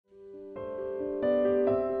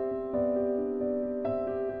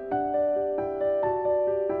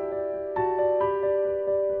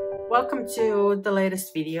welcome to the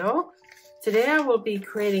latest video. Today I will be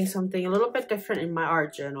creating something a little bit different in my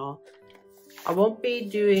art journal. I won't be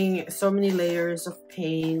doing so many layers of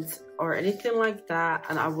paint or anything like that,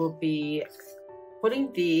 and I will be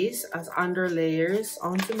putting these as under layers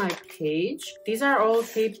onto my page. These are all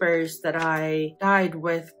papers that I dyed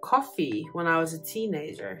with coffee when I was a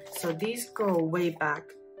teenager, so these go way back.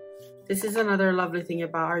 This is another lovely thing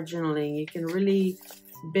about art journaling. You can really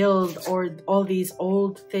build all these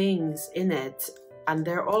old things in it, and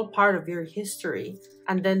they're all part of your history,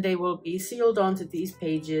 and then they will be sealed onto these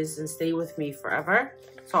pages and stay with me forever.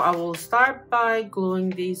 So I will start by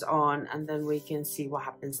gluing these on, and then we can see what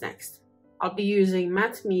happens next. I'll be using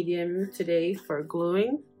matte medium today for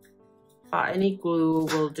gluing, but any glue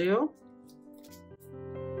will do.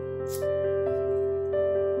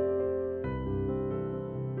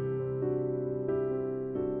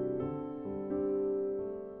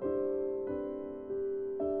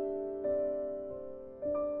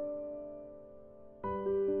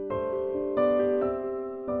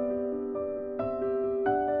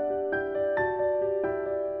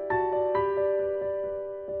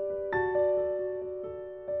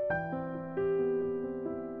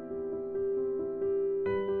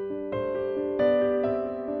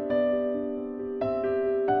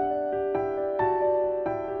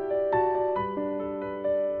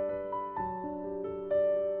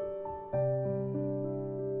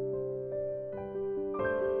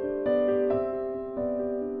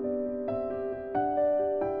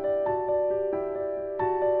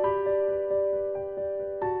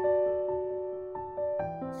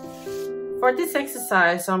 For this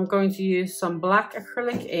exercise, I'm going to use some black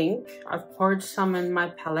acrylic ink. I've poured some in my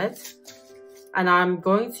palette, and I'm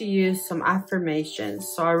going to use some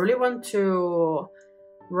affirmations. So I really want to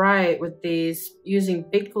write with these using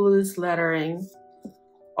big loose lettering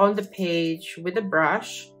on the page with a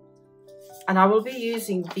brush, and I will be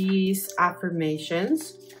using these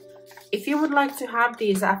affirmations. If you would like to have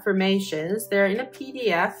these affirmations, they're in a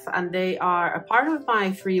PDF and they are a part of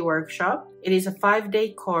my free workshop. It is a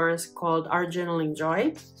 5-day course called Art Journaling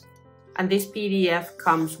Joy. And this PDF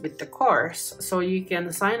comes with the course. So you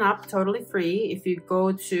can sign up totally free if you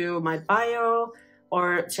go to my bio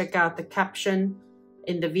or check out the caption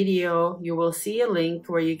in the video. You will see a link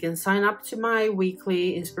where you can sign up to my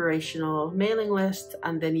weekly inspirational mailing list,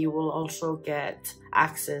 and then you will also get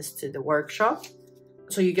access to the workshop.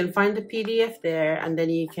 So you can find the PDF there, and then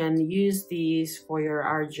you can use these for your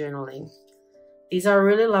art journaling. These are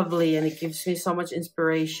really lovely, and it gives me so much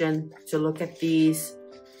inspiration to look at these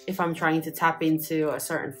if I'm trying to tap into a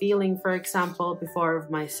certain feeling, for example, before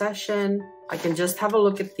my session. I can just have a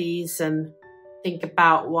look at these and think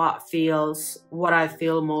about what I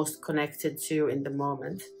feel most connected to in the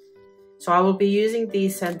moment. So I will be using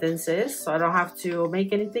these sentences, so I don't have to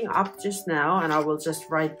make anything up just now, and I will just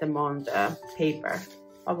write them on the paper.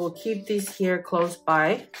 I will keep these here close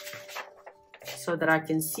by so that I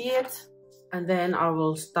can see it, and then I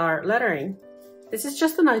will start lettering. This is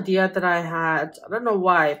just an idea that I had. I don't know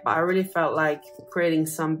why, but I really felt like creating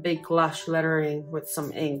some big lush lettering with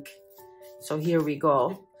some ink. So here we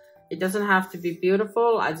go. It doesn't have to be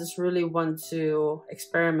beautiful. I just really want to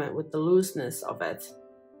experiment with the looseness of it.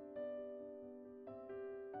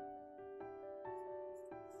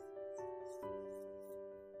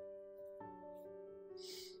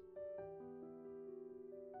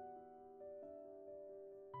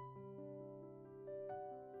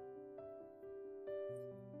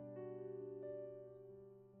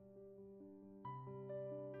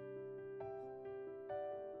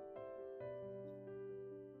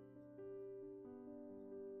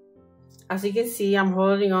 As you can see, I'm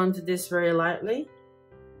holding on to this very lightly,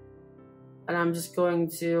 and I'm just going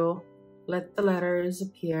to let the letters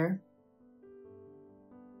appear.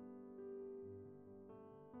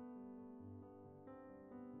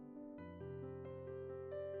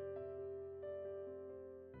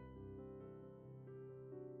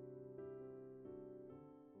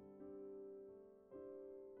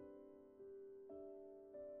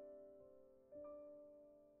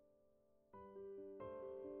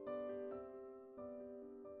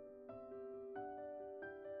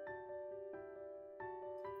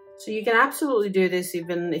 So you can absolutely do this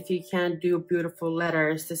even if you can't do beautiful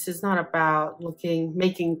letters. This is not about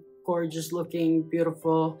making gorgeous looking,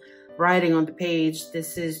 beautiful writing on the page.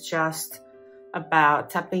 This is just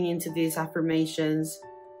about tapping into these affirmations.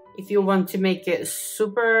 If you want to make it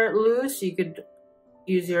super loose, you could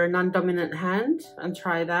use your non-dominant hand and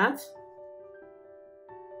try that.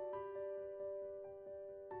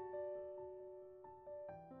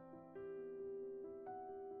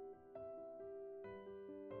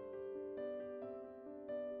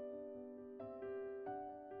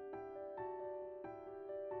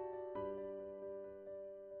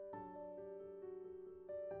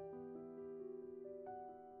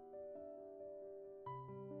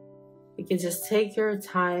 You can just take your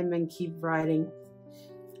time and keep writing.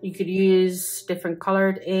 You could use different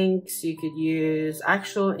colored inks. You could use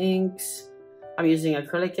actual inks. I'm using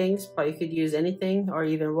acrylic inks, but you could use anything, or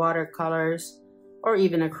even watercolors, or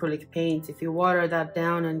even acrylic paint. If you water that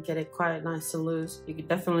down and get it quite nice and loose, you could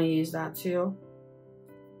definitely use that too.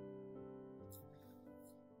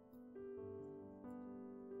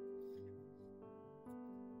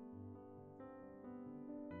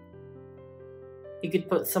 You could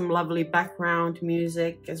put some lovely background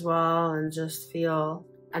music as well, and just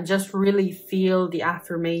really feel the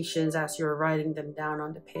affirmations as you're writing them down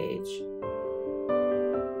on the page.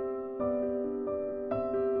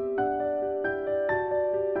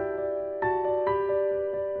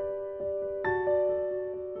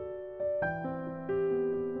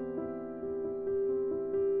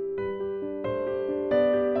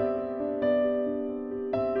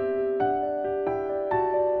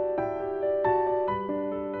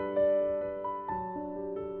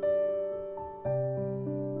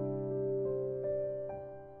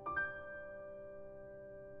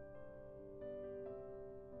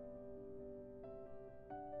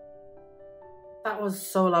 That was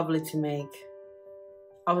so lovely to make.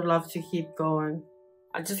 I would love to keep going.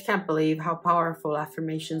 I just can't believe how powerful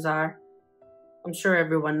affirmations are. I'm sure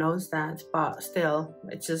everyone knows that, but still,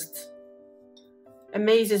 it just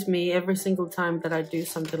amazes me every single time that I do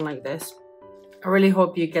something like this. I really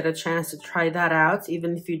hope you get a chance to try that out,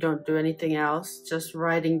 even if you don't do anything else. Just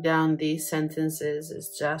writing down these sentences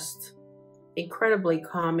is just incredibly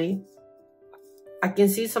calming. I can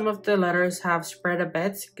see some of the letters have spread a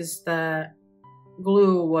bit because the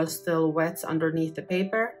glue was still wet underneath the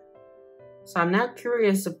paper. So I'm now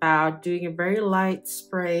curious about doing a very light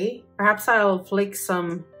spray. Perhaps I'll flick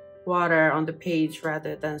some water on the page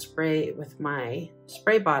rather than spray it with my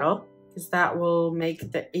spray bottle, because that will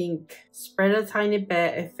make the ink spread a tiny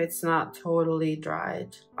bit if it's not totally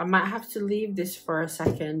dried. I might have to leave this for a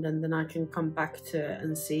second and then I can come back to it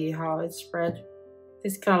and see how it's spread.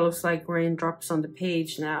 This kind of looks like raindrops on the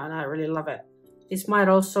page now, and I really love it. This might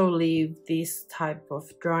also leave these type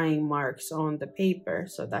of drying marks on the paper,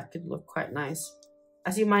 so that could look quite nice.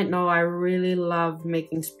 As you might know, I really love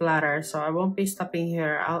making splatter, so I won't be stopping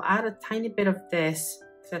here. I'll add a tiny bit of this,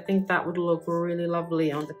 because I think that would look really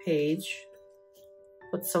lovely on the page.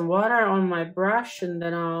 Put some water on my brush, and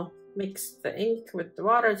then I'll mix the ink with the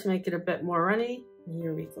water to make it a bit more runny. And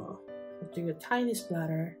here we go. I'll do a tiny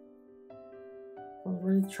splatter. I'll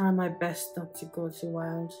really try my best not to go too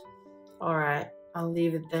wild. Alright, I'll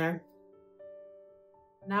leave it there.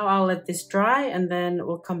 Now I'll let this dry and then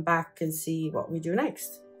we'll come back and see what we do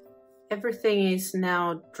next. Everything is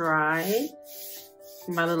now dry.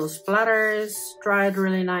 My little splatters dried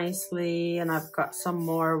really nicely, and I've got some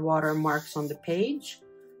more watermarks on the page.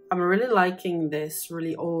 I'm really liking this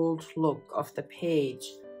really old look of the page.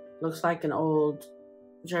 Looks like an old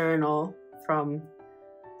journal from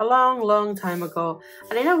a long time ago.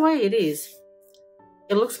 And in a way it is.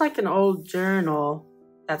 It looks like an old journal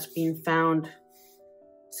that's been found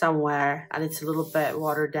somewhere, and it's a little bit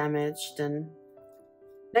water damaged. And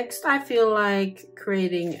next I feel like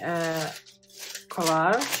creating a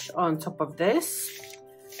collage on top of this.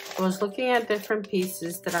 I was looking at different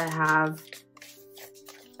pieces that I have,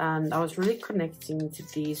 and I was really connecting to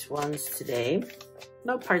these ones today.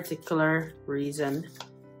 No particular reason.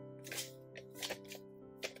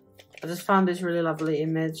 I just found this really lovely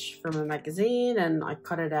image from a magazine and I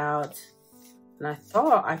cut it out, and I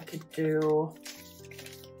thought I could do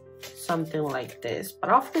something like this. But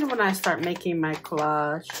often when I start making my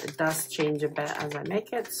collage, it does change a bit as I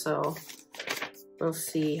make it, so we'll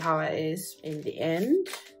see how it is in the end.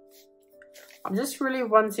 I'm just really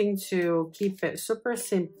wanting to keep it super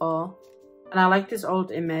simple, and I like this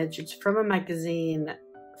old image. It's from a magazine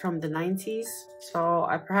from the 90s, so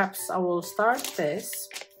perhaps I will start this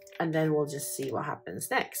and then we'll just see what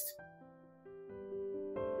happens next.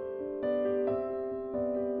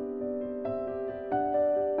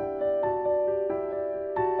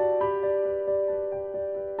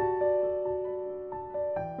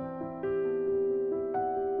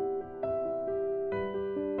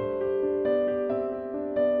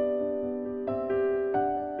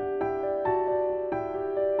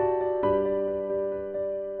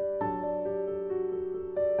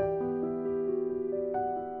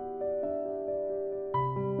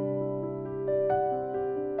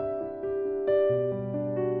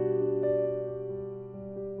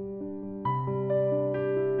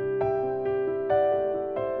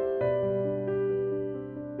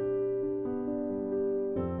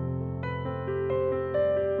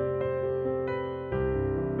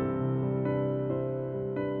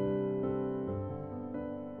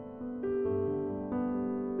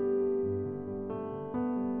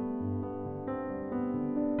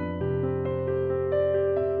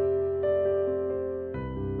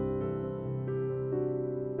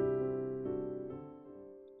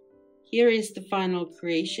 Here is the final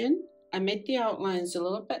creation. I made the outlines a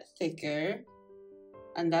little bit thicker,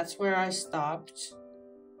 and that's where I stopped.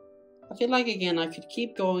 I feel like, again, I could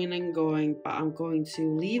keep going and going, but I'm going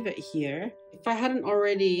to leave it here. If I hadn't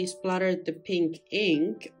already splattered the pink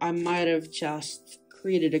ink, I might have just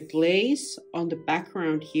created a glaze on the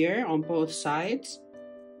background here on both sides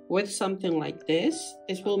with something like this.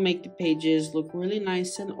 This will make the pages look really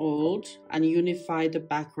nice and old and unify the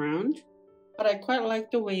background. But I quite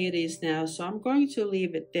like the way it is now, so I'm going to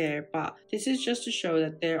leave it there. But this is just to show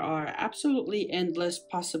that there are absolutely endless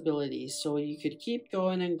possibilities. So you could keep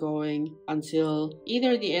going and going until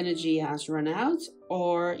either the energy has run out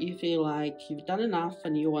or you feel like you've done enough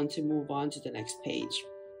and you want to move on to the next page.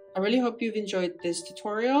 I really hope you've enjoyed this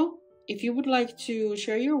tutorial. If you would like to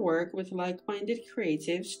share your work with like-minded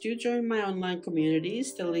creatives, do join my online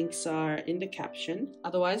communities. The links are in the caption.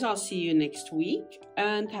 Otherwise, I'll see you next week,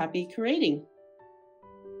 and happy creating!